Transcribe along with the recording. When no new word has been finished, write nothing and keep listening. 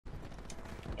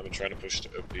been trying to push to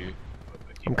OP.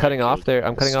 I'm cutting off their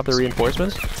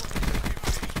reinforcements.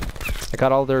 I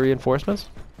got all their reinforcements.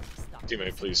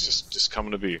 Teammate, please, just come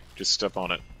to B. Just step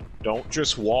on it. Don't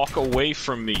just walk away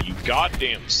from me, you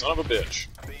goddamn son of a bitch.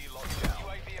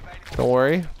 Don't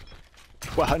worry.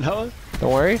 Wow, Noah.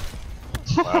 Don't worry.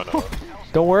 Wow, no.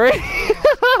 Don't worry.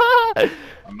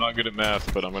 I'm not good at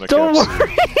math, but I'm gonna Don't catch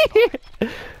worry.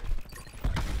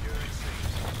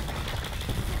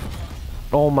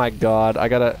 Oh my god, I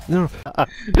gotta. No.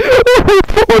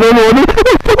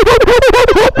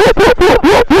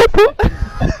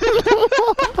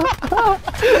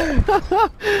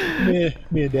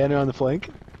 Me and Dan are on the flank.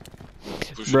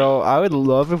 Bro, I would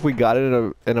love if we got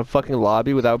it in a fucking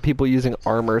lobby without people using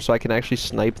armor so I can actually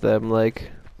snipe them,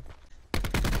 like...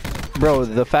 Bro,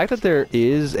 the fact that there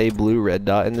is a blue red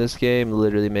dot in this game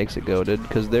literally makes it goated,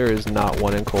 because there is not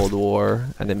one in Cold War,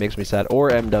 and it makes me sad. Or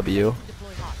MW.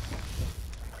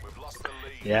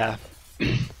 Yeah.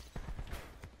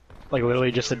 Like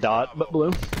literally just a dot, but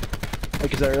blue.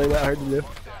 Like, is that really that hard to do?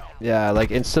 Yeah, like,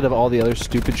 instead of all the other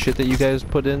stupid shit that you guys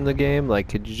put in the game, like,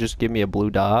 could you just give me a blue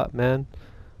dot, man?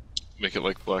 Make it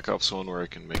like Black Ops 1 where I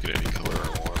can make it any color I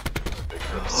want.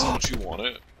 Don't you want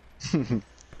it?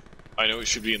 I know it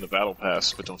should be in the battle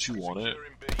pass, but don't you want it?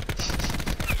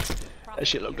 That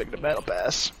shit looked like the battle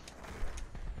pass.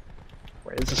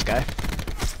 Where is this guy?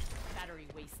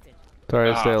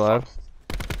 Sorry to stay alive.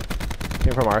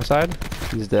 Came from our side.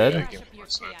 He's dead. Yeah, came from our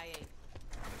side.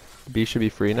 B should be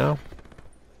free now.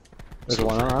 There's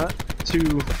one on it.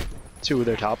 Two of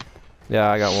their top. Yeah,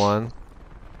 I got one.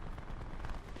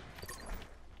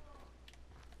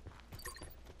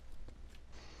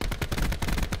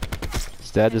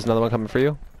 He's dead. There's another one coming for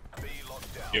you.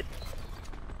 Yep.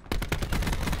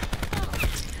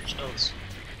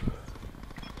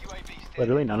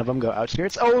 Literally none of them go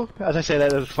outskirts. Oh, as I say that,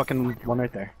 there's fucking one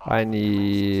right there. I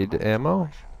need ammo.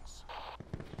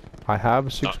 I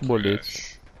have 6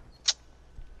 bullets.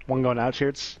 One going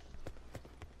outskirts.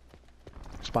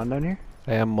 Spawn down here.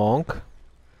 I am monk.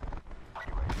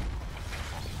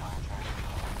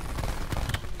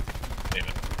 Damn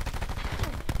it.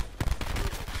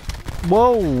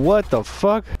 Whoa, what the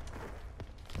fuck?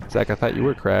 Zach, I thought you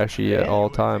were crashy at all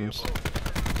times.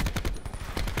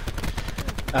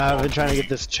 I've been trying to get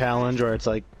this challenge where it's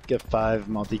like get 5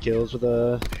 multi-kills with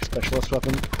a specialist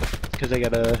weapon. Because I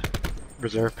got a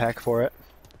reserve pack for it.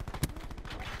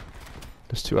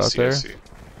 There's 2 out there.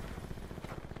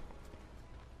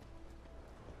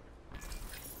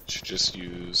 Should just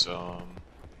use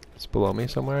It's below me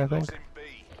somewhere, I think.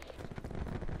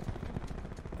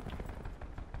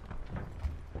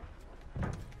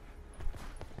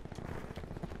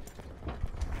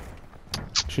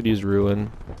 Should use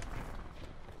Ruin.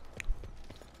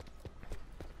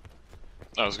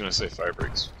 I was gonna say fire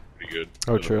breaks. Pretty good.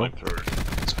 Oh, true.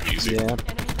 It's pretty easy. Yeah.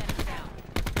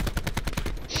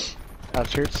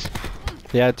 Outskirts.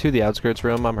 Yeah, to the outskirts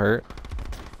room. I'm hurt.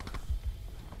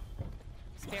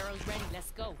 Sparrow's ready. Let's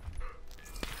go.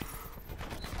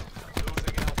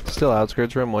 Still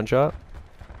outskirts room. 1 shot.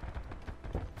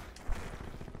 I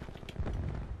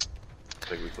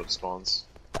think we put spawns.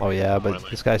 Oh yeah, but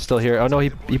this guy's still here. Oh no, he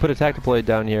put a tac deployed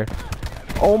down here.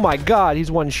 Oh my god,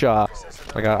 he's 1 shot.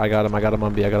 I got him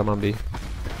on B. I got him on B.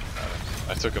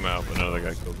 I took him out, but another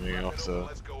guy killed me off the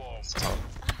top.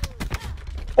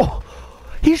 Oh,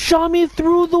 he shot me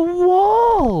through the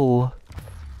wall.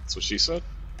 That's what she said?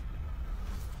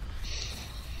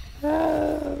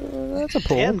 That's a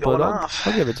pull, but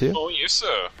I'll give it to you. Oh, yes,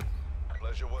 sir.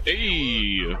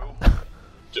 Hey.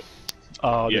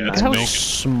 Oh, Yeah, yeah, it's How bacon.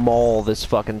 small this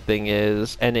fucking thing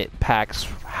is, and it packs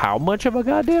how much of a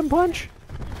goddamn punch?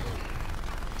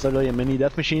 It's literally a mini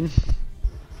death machine.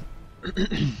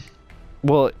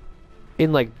 Well,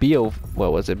 in like BO,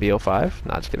 what was it, BO5?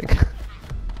 Not just kidding.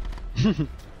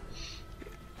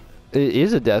 It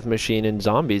is a death machine in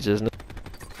zombies, isn't it?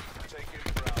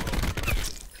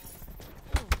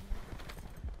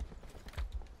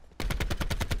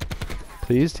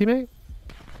 Please, teammate?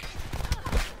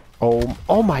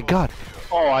 Oh my god!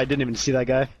 Oh, I didn't even see that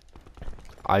guy.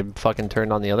 I fucking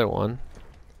turned on the other one.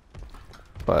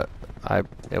 But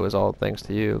it was all thanks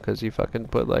to you, because you fucking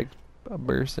put like a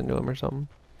burst into him or something.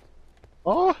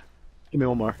 Oh, give me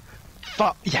one more.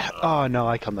 Fuck, yeah. Oh no,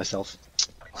 I killed myself.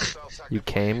 You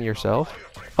came yourself?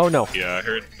 Oh no. Yeah, I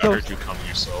heard you come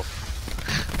yourself.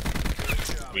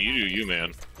 Well, you do you,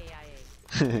 man.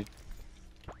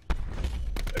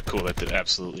 Cool, that did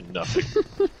absolutely nothing.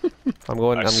 I'm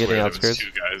I getting swear there was outskirts.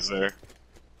 2 guys there.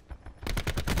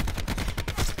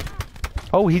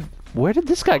 Oh, where did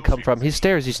this guy come from? He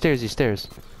stairs.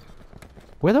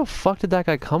 Where the fuck did that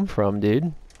guy come from,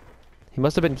 dude? He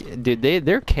must have been. Dude,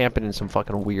 they're camping in some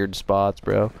fucking weird spots,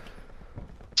 bro.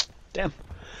 Damn.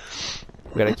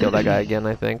 We gotta kill that guy again,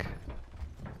 I think.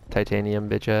 Titanium,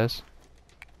 bitch ass.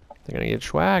 They're gonna get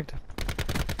schwagged.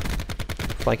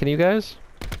 Flanking you guys?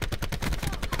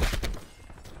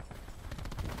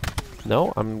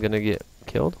 No, I'm gonna get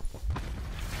killed.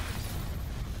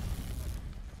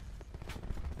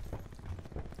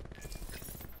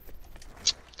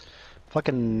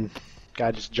 Fucking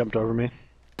guy just jumped over me.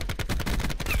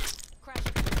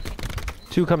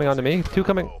 Two coming onto me. Two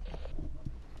coming.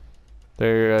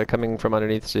 They're coming from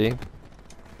underneath C.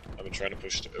 I've been trying to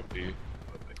push to B.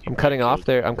 I'm cutting off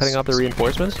their. I'm cutting off their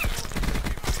reinforcements.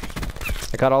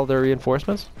 I got all their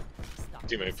reinforcements.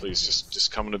 Teammate, please,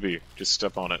 just come to B. Just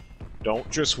step on it. Don't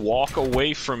just walk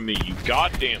away from me, you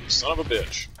goddamn son of a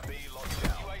bitch.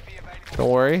 Don't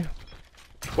worry.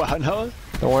 Wow, Noah.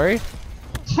 Don't worry.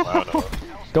 Wow, no.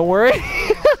 Don't worry.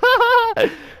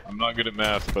 I'm not good at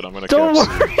math, but I'm gonna Don't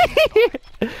catch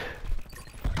worry.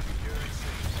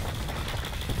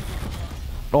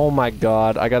 Oh my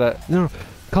god, I gotta. No,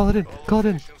 call it in. Call it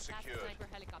in.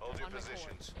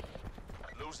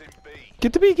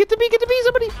 Get to B. Get to B. Get to B.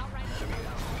 Somebody.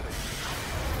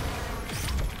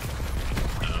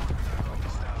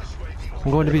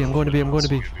 I'm going to B. I'm going to B. I'm going to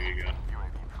B.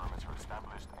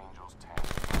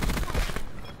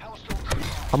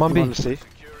 I'm on B.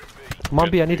 I'm on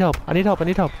B. I need help. I need help. I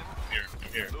need help.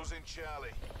 I'm here.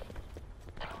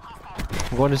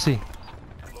 I'm going to C.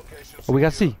 Oh, we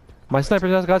got C. My sniper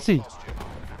has got C.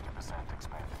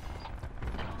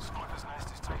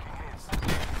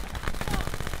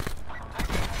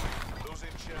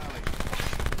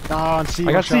 Ah, on C.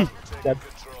 I got C. Dead.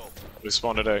 We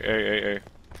spawned at A.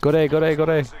 Go to A. Go to A. Go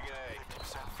to A.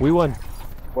 We won.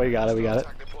 Well, you got it. We got it.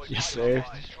 Yes, sir.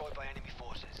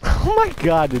 Oh my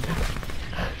god, dude.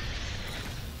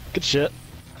 Good shit.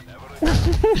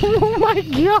 Oh my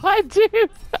god, dude.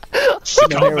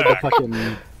 Come back.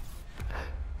 Fucking...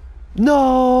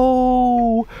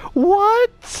 No!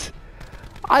 What?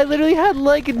 I literally had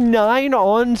like 9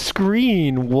 on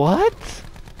screen. What?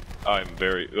 I'm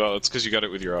very well. It's because you got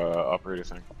it with your operator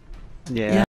thing. Yeah.